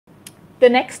The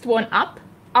next one up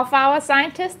of our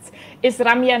scientists is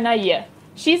Ramya Nair.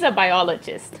 She's a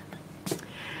biologist.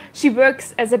 She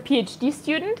works as a PhD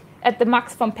student at the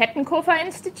Max von Pettenkofer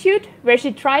Institute, where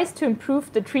she tries to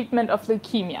improve the treatment of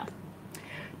leukemia.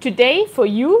 Today, for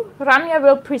you, Ramya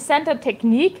will present a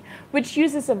technique which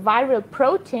uses a viral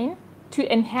protein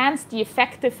to enhance the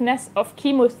effectiveness of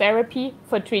chemotherapy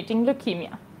for treating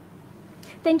leukemia.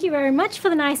 Thank you very much for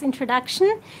the nice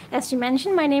introduction. As you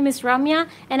mentioned, my name is Ramya,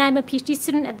 and I'm a PhD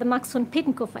student at the Max von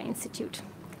Pettenkofer Institute.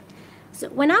 So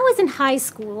when I was in high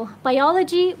school,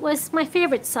 biology was my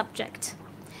favorite subject.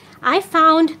 I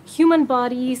found human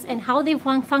bodies and how they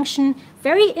function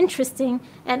very interesting,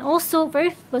 and also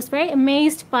was very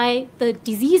amazed by the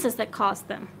diseases that cause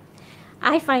them.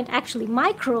 I find actually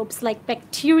microbes like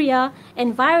bacteria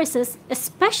and viruses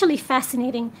especially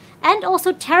fascinating and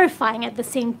also terrifying at the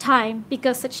same time,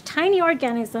 because such tiny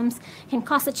organisms can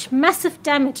cause such massive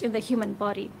damage in the human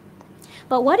body.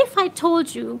 But what if I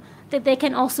told you that they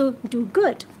can also do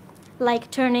good,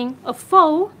 like turning a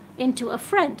foe into a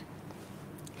friend?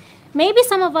 Maybe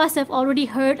some of us have already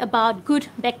heard about good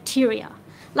bacteria,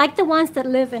 like the ones that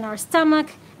live in our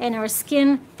stomach and our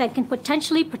skin that can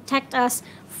potentially protect us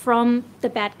from the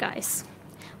bad guys.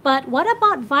 But what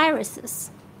about viruses?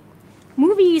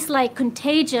 Movies like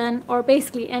Contagion, or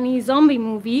basically any zombie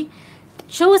movie,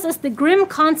 shows us the grim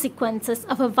consequences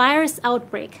of a virus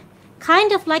outbreak,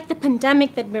 kind of like the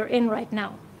pandemic that we're in right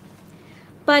now.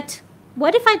 But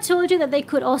what if I told you that they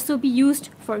could also be used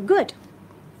for good?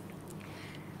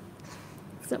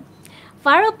 So,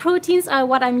 viral proteins are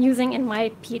what I'm using in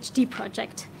my PhD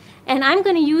project. And I'm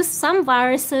going to use some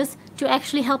viruses to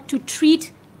actually help to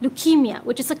treat leukemia,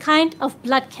 which is a kind of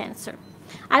blood cancer.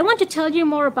 I want to tell you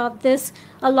more about this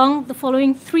along the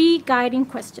following 3 guiding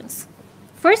questions.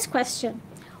 First question,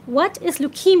 what is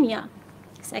leukemia?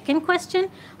 Second question,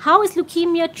 how is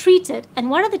leukemia treated and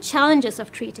what are the challenges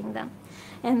of treating them?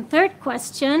 And third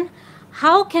question,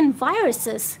 how can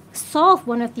viruses solve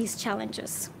one of these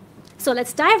challenges? So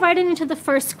let's dive right into the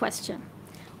first question.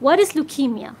 What is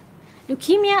leukemia?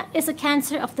 Leukemia is a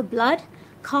cancer of the blood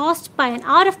caused by an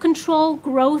out-of-control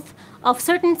growth of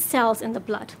certain cells in the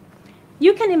blood.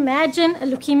 You can imagine a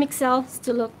leukemic cell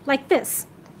to look like this.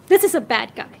 This is a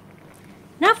bad guy.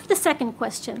 Now for the second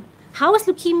question. How is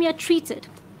leukemia treated?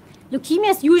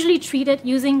 Leukemia is usually treated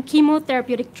using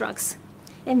chemotherapeutic drugs.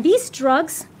 And these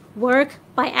drugs work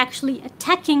by actually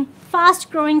attacking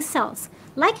fast-growing cells,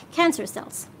 like cancer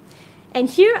cells. And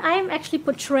here I am actually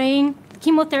portraying the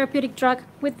chemotherapeutic drug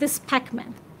with this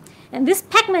Pac-Man. And this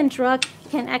Pac-Man drug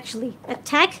can actually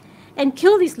attack and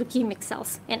kill these leukemic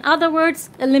cells. In other words,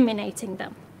 eliminating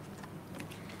them.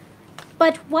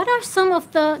 But what are some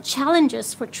of the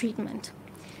challenges for treatment?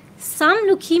 Some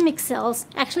leukemic cells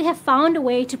actually have found a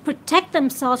way to protect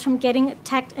themselves from getting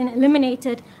attacked and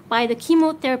eliminated by the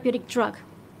chemotherapeutic drug.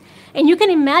 And you can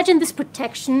imagine this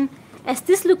protection as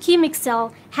this leukemic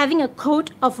cell having a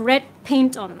coat of red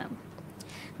paint on them.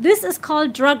 This is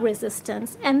called drug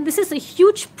resistance, and this is a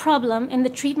huge problem in the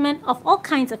treatment of all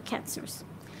kinds of cancers.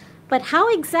 But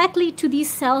how exactly do these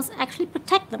cells actually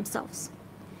protect themselves?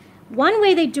 One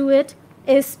way they do it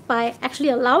is by actually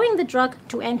allowing the drug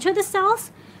to enter the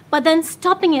cells, but then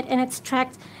stopping it in its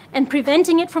tracks and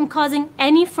preventing it from causing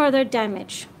any further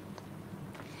damage.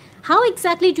 How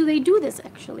exactly do they do this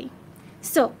actually?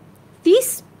 So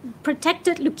these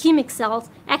protected leukemic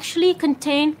cells actually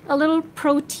contain a little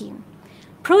protein.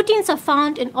 Proteins are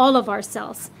found in all of our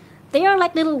cells. They are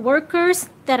like little workers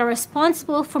that are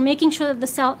responsible for making sure that the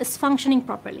cell is functioning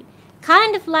properly,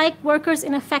 kind of like workers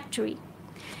in a factory.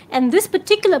 And this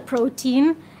particular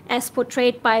protein, as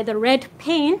portrayed by the red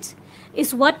paint,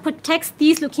 is what protects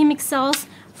these leukemic cells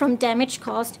from damage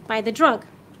caused by the drug.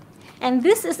 And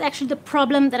this is actually the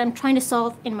problem that I'm trying to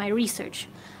solve in my research.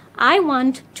 I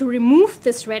want to remove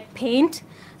this red paint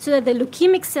so that the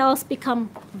leukemic cells become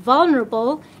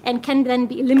vulnerable and can then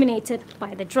be eliminated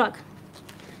by the drug.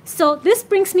 So this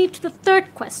brings me to the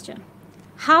third question.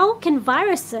 How can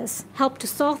viruses help to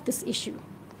solve this issue?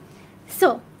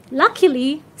 So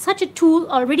luckily, such a tool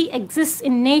already exists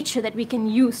in nature that we can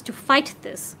use to fight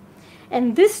this.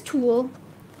 And this tool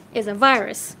is a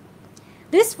virus.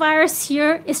 This virus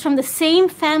here is from the same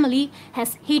family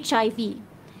as HIV.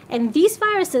 And these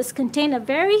viruses contain a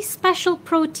very special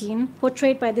protein,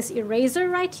 portrayed by this eraser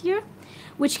right here,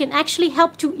 which can actually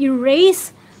help to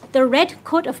erase the red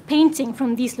coat of painting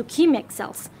from these leukemic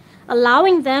cells,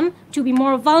 allowing them to be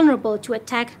more vulnerable to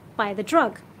attack by the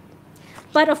drug.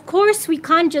 But of course, we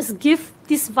can't just give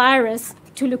this virus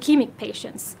to leukemic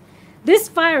patients. This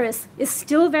virus is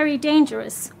still very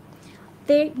dangerous.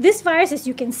 This virus, as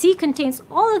you can see, contains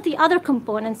all of the other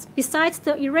components besides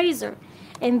the eraser.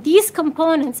 And these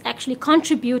components actually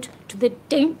contribute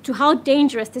to how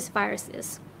dangerous this virus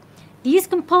is. These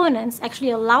components actually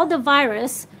allow the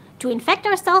virus to infect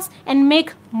our cells and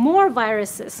make more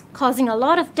viruses, causing a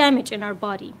lot of damage in our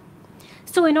body.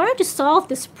 So in order to solve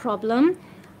this problem,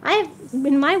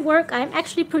 in my work, I'm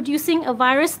actually producing a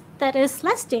virus that is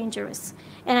less dangerous.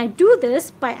 And I do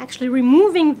this by actually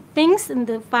removing things in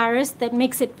the virus that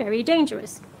makes it very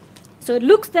dangerous. So it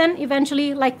looks then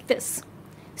eventually like this.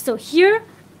 So here,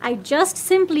 I just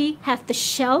simply have the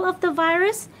shell of the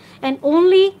virus and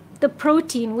only the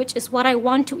protein, which is what I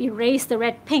want to erase the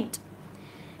red paint.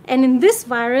 And in this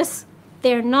virus,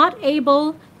 they're not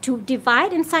able to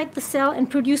divide inside the cell and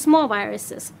produce more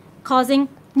viruses, causing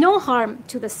no harm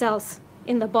to the cells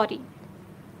in the body.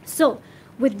 So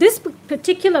with this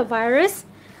particular virus,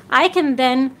 I can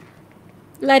then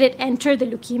let it enter the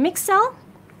leukemic cell.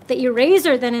 The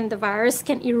eraser then in the virus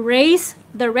can erase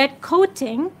the red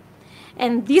coating,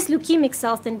 and these leukemic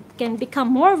cells then can become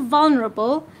more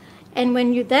vulnerable. And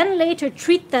when you then later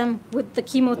treat them with the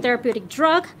chemotherapeutic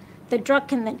drug, the drug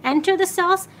can then enter the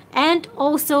cells and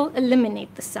also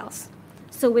eliminate the cells.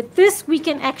 So with this, we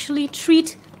can actually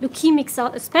treat leukemic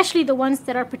cells, especially the ones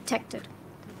that are protected.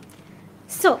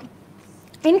 So,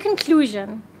 in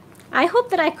conclusion, I hope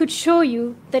that I could show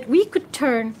you that we could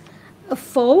turn a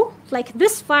foe, like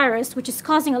this virus, which is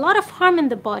causing a lot of harm in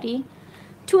the body,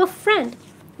 to a friend,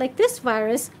 like this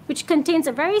virus, which contains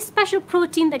a very special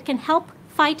protein that can help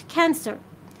fight cancer.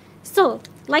 So,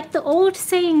 like the old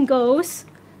saying goes,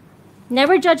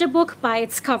 never judge a book by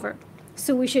its cover.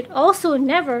 So we should also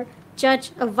never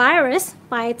judge a virus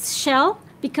by its shell,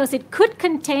 because it could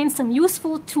contain some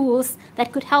useful tools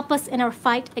that could help us in our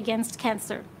fight against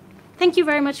cancer. Thank you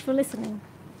very much for listening.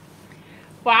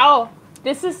 Wow,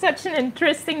 this is such an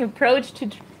interesting approach to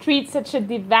treat such a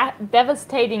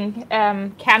devastating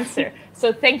cancer.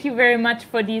 So thank you very much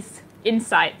for these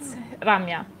insights,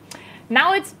 Ramya.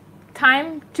 Now it's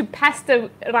time to pester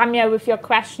Ramya with your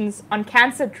questions on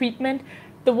cancer treatment,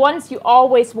 the ones you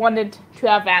always wanted to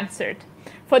have answered.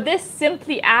 For this,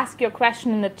 simply ask your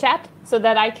question in the chat so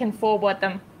that I can forward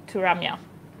them to Ramya.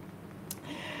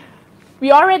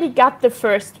 We already got the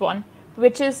first one,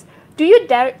 which is, do you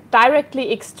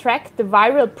directly extract the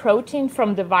viral protein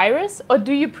from the virus, or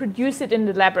do you produce it in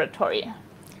the laboratory?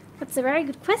 That's a very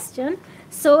good question.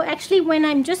 So actually, when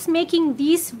I'm just making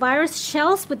these virus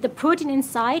shells with the protein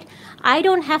inside, I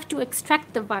don't have to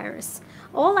extract the virus.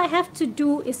 All I have to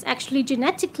do is actually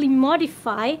genetically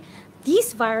modify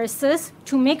these viruses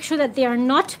to make sure that they are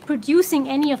not producing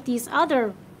any of these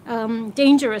other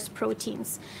dangerous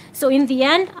proteins. So in the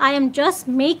end, I am just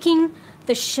making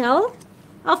the shell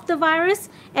of the virus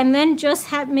and then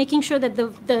just making sure that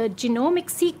the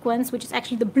genomic sequence, which is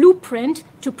actually the blueprint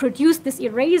to produce this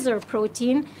eraser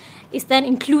protein, is then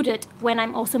included when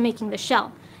I'm also making the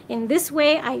shell. In this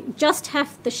way, I just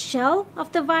have the shell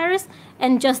of the virus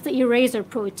and just the eraser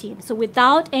protein, so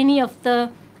without any of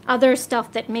the other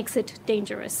stuff that makes it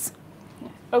dangerous.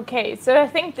 Okay, so I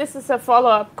think this is a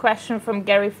follow-up question from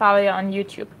Gary Falia on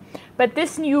YouTube. But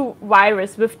this new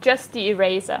virus with just the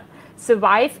eraser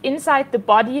survive inside the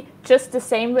body just the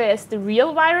same way as the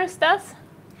real virus does?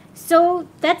 So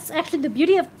that's actually the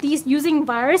beauty of these using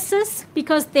viruses,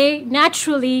 because they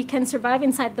naturally can survive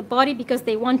inside the body because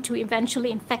they want to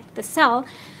eventually infect the cell.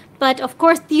 But of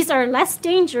course, these are less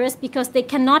dangerous because they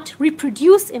cannot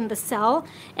reproduce in the cell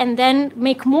and then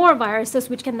make more viruses,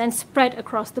 which can then spread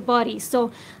across the body.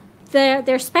 So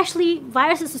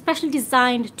viruses are specially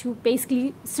designed to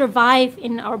basically survive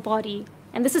in our body.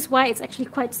 And this is why it's actually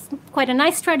quite a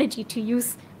nice strategy to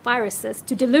use viruses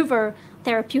to deliver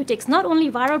therapeutics, not only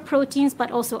viral proteins,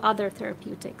 but also other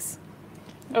therapeutics.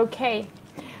 Okay.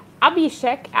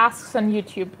 Abhishek asks on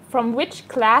YouTube, to which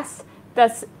class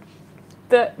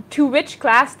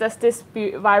does this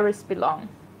virus belong?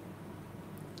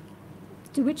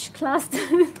 To which class?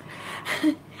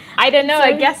 I don't know.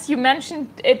 Sorry. I guess you mentioned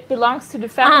it belongs to the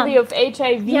family of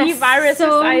HIV viruses.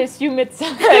 So I assume it's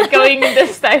going in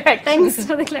this direction. Thanks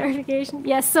for the clarification.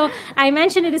 Yes, so I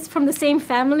mentioned it is from the same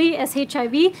family as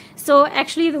HIV. So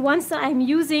actually the ones that I'm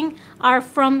using are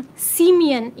from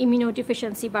simian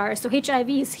immunodeficiency virus. So HIV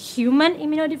is human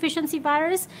immunodeficiency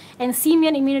virus, and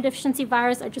simian immunodeficiency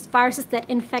virus are just viruses that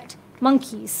infect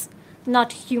monkeys,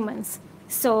 not humans.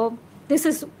 So this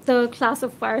is the class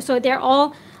of virus. So they're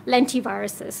all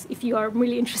lentiviruses, if you are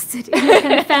really interested in what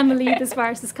kind of family these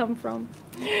viruses come from.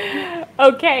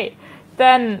 Okay,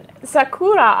 then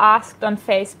Sakura asked on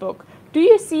Facebook, do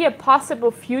you see a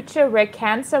possible future where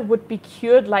cancer would be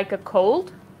cured like a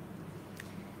cold?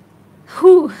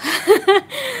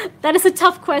 That is a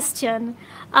tough question.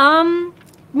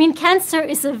 I mean, cancer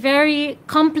is a very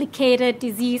complicated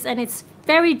disease, and it's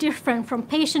very different from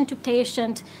patient to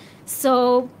patient.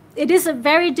 So it is a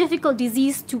very difficult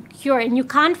disease to cure, and you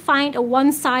can't find a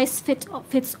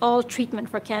one-size-fits-all treatment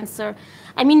for cancer.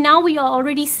 I mean, now we are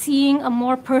already seeing a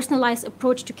more personalized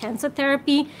approach to cancer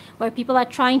therapy, where people are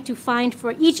trying to find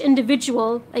for each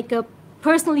individual like a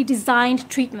personally designed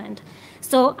treatment.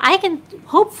 So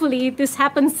hopefully this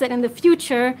happens that in the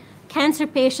future, cancer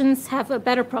patients have a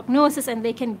better prognosis and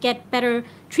they can get better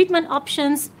treatment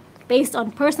options based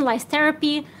on personalized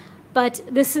therapy. But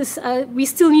we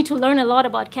still need to learn a lot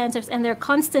about cancers, and they're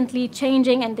constantly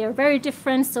changing and they're very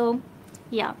different. So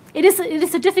yeah, it is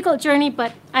a difficult journey,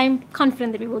 but I'm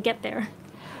confident that we will get there.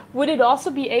 Would it also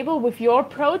be able, with your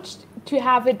approach, to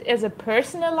have it as a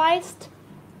personalized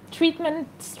treatment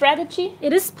strategy?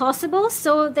 It is possible.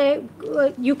 So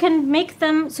you can make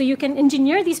them, so you can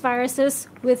engineer these viruses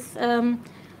with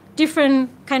different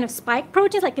kind of spike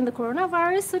proteins, like in the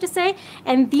coronavirus, so to say,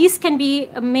 and these can be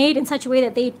made in such a way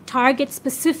that they target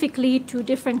specifically to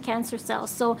different cancer cells.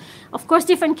 So, of course,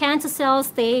 different cancer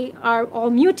cells, they are all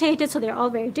mutated, so they're all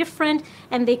very different,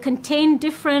 and they contain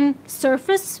different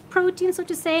surface proteins, so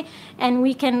to say, and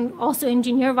we can also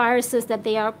engineer viruses that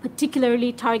they are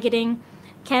particularly targeting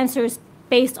cancers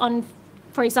based on,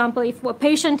 for example, if a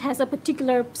patient has a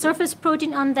particular surface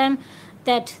protein on them,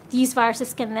 that these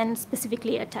viruses can then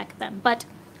specifically attack them. But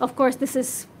of course, this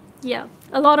is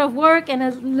a lot of work, and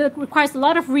it requires a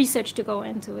lot of research to go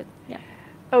into it. Yeah.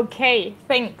 Okay,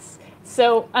 thanks.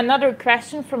 So another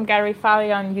question from Gary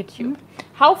Falia on YouTube.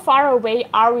 How far away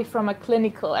are we from a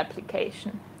clinical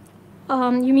application?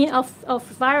 You mean of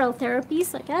viral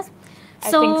therapies, I guess?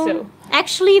 I think so.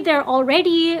 Actually, there are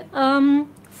already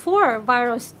 4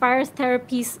 virus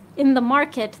therapies in the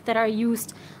market that are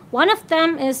used. One of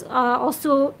them is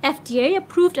also FDA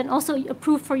approved and also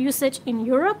approved for usage in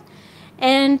Europe.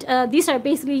 And these are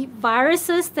basically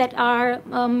viruses that are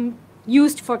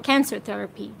used for cancer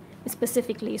therapy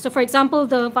specifically. So for example,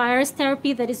 the virus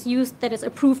therapy that is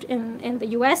approved in the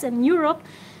US and Europe,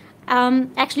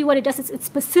 actually what it does is it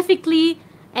specifically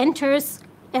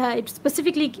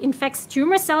infects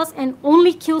tumor cells and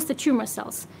only kills the tumor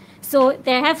cells. So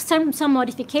they have some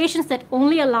modifications that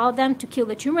only allow them to kill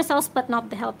the tumor cells, but not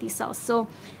the healthy cells. So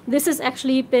this has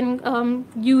actually been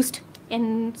used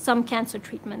in some cancer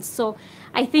treatments. So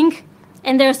I think,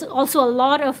 and there's also a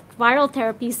lot of viral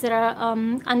therapies that are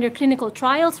under clinical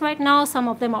trials right now. Some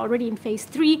of them are already in phase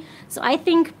 3. So I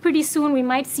think pretty soon we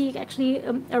might see actually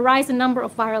a rise in number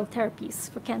of viral therapies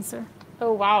for cancer.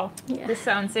 Oh, wow. Yeah. This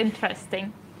sounds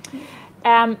interesting.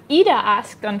 Ida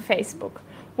asked on Facebook,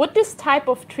 would this type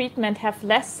of treatment have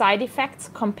less side effects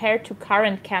compared to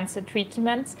current cancer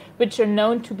treatments, which are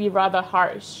known to be rather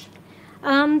harsh?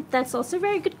 That's also a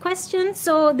very good question.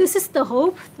 So this is the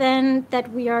hope then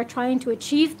that we are trying to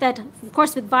achieve, that of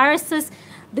course with viruses,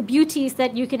 the beauty is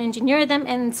that you can engineer them,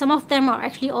 and some of them are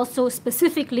actually also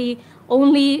specifically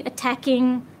only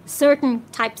attacking certain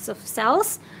types of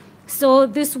cells. So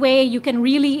this way you can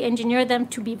really engineer them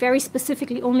to be very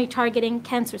specifically only targeting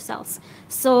cancer cells.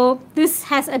 So this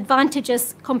has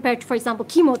advantages compared to, for example,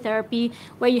 chemotherapy,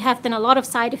 where you have then a lot of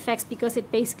side effects because it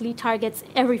basically targets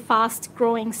every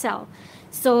fast-growing cell.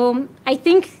 So I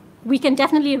think we can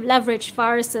definitely leverage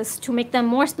viruses to make them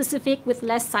more specific with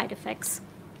less side effects.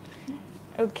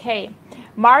 Okay.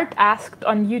 Mart asked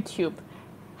on YouTube,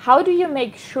 how do you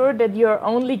make sure that you're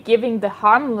only giving the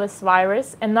harmless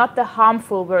virus and not the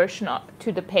harmful version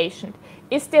to the patient?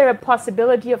 Is there a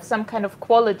possibility of some kind of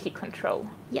quality control?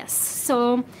 Yes.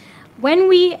 So when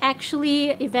we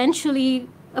actually eventually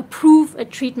approve a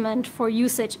treatment for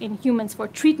usage in humans for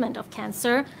treatment of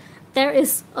cancer, there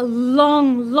is a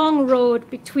long, long road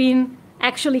between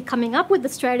actually coming up with the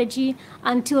strategy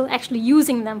until actually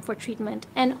using them for treatment.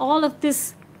 And all of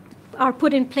this are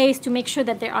put in place to make sure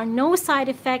that there are no side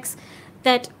effects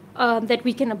that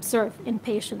we can observe in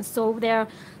patients. So there are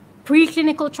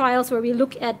preclinical trials where we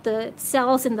look at the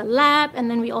cells in the lab,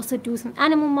 and then we also do some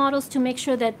animal models to make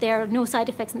sure that there are no side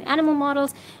effects in the animal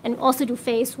models, and also do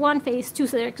phase 1, phase 2.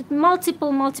 So there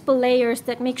are multiple layers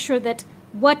that make sure that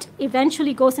what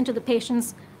eventually goes into the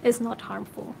patients is not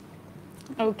harmful.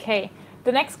 Okay.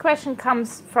 The next question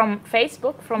comes from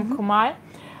Facebook, from Kumal.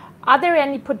 Are there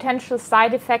any potential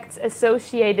side effects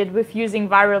associated with using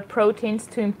viral proteins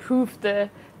to improve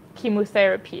the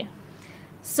chemotherapy?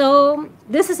 So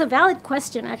this is a valid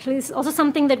question, actually. This is also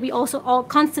something that we also all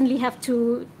constantly have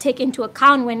to take into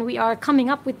account when we are coming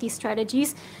up with these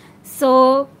strategies.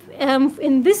 So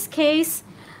in this case,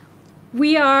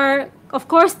 we are, of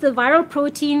course, the viral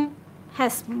protein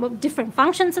has different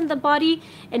functions in the body,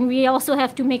 and we also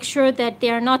have to make sure that they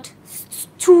are not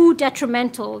too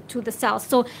detrimental to the cells.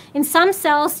 So in some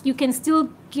cells, you can still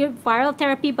give viral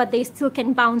therapy, but they still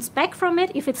can bounce back from it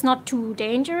if it's not too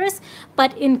dangerous.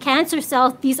 But in cancer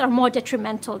cells, these are more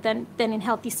detrimental than in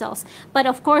healthy cells. But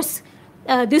of course,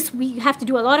 we have to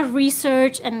do a lot of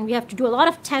research, and we have to do a lot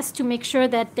of tests to make sure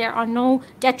that there are no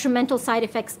detrimental side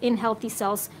effects in healthy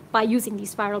cells by using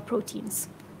these viral proteins.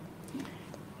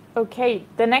 Okay,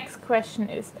 the next question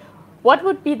is, what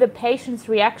would be the patient's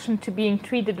reaction to being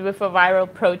treated with a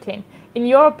viral protein? In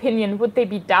your opinion, would they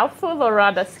be doubtful or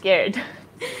rather scared?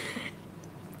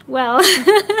 Well,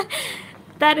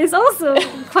 that is also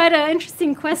quite an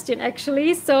interesting question,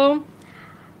 actually. So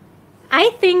I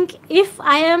think if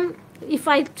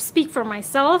I speak for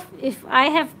myself, if I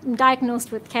have been diagnosed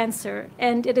with cancer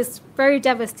and it is very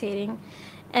devastating,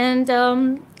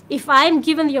 and if I'm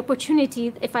given the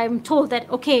opportunity, if I'm told that,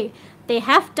 okay, they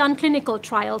have done clinical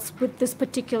trials with this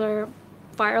particular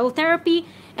viral therapy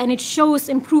and it shows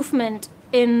improvement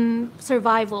in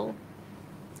survival,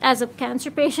 as a cancer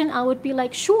patient, I would be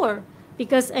like, sure,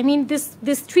 because I mean,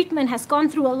 this treatment has gone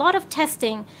through a lot of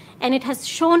testing and it has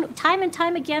shown time and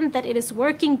time again that it is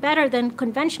working better than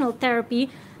conventional therapy.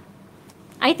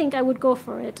 I think I would go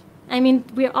for it. I mean,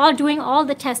 we're all doing all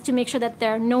the tests to make sure that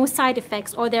there are no side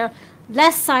effects, or there are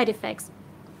less side effects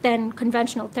than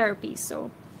conventional therapies.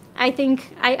 So I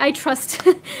think I trust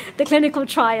the clinical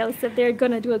trials that they're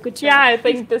going to do a good job. Yeah, I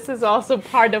think this is also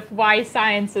part of why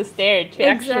science is there, to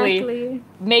actually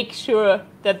make sure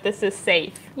that this is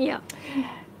safe. Yeah.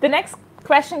 The next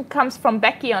question comes from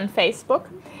Becky on Facebook.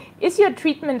 Is your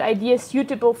treatment idea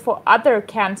suitable for other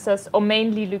cancers or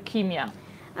mainly leukemia?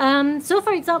 So,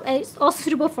 for example, it's also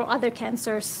suitable for other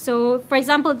cancers. So, for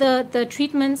example, the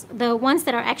treatments, the ones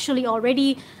that are actually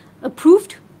already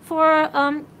approved for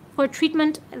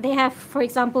treatment, they have, for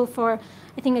example, for,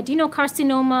 I think,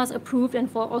 adenocarcinomas approved, and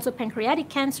for also pancreatic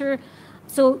cancer.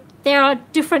 So there are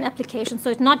different applications. So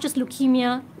it's not just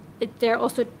leukemia, they're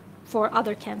also for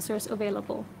other cancers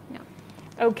available. Yeah.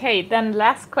 Okay, then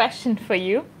last question for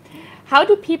you. How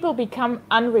do people become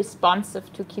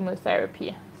unresponsive to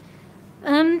chemotherapy?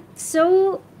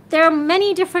 So there are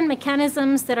many different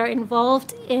mechanisms that are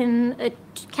involved in a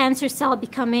cancer cell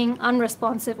becoming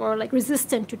unresponsive or like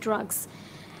resistant to drugs.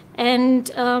 And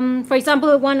for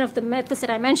example, one of the methods that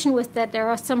I mentioned was that there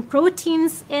are some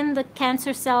proteins in the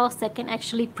cancer cells that can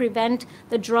actually prevent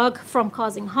the drug from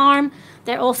causing harm.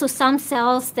 There are also some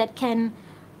cells that can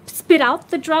spit out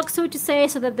the drug, so to say,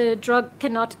 so that the drug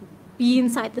cannot be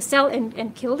inside the cell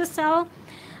and kill the cell.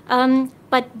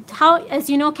 But as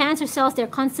you know, cancer cells,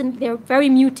 they're very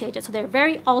mutated, so they're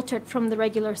very altered from the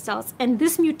regular cells. And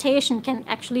this mutation can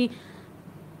actually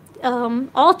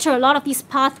alter a lot of these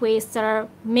pathways that are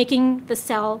making the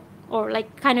cell, or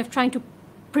like kind of trying to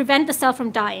prevent the cell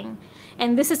from dying.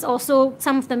 And this is also,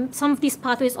 some of these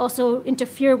pathways also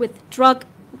interfere with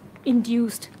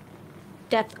drug-induced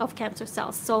death of cancer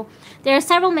cells. So there are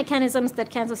several mechanisms that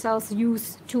cancer cells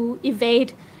use to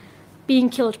evade being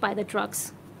killed by the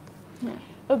drugs. Yeah.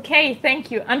 Okay, thank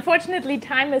you. Unfortunately,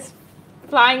 time is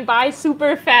flying by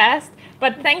super fast,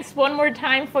 but thanks one more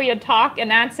time for your talk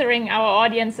and answering our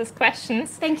audience's questions.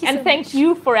 Thank you so much. And thank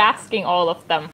you for asking all of them.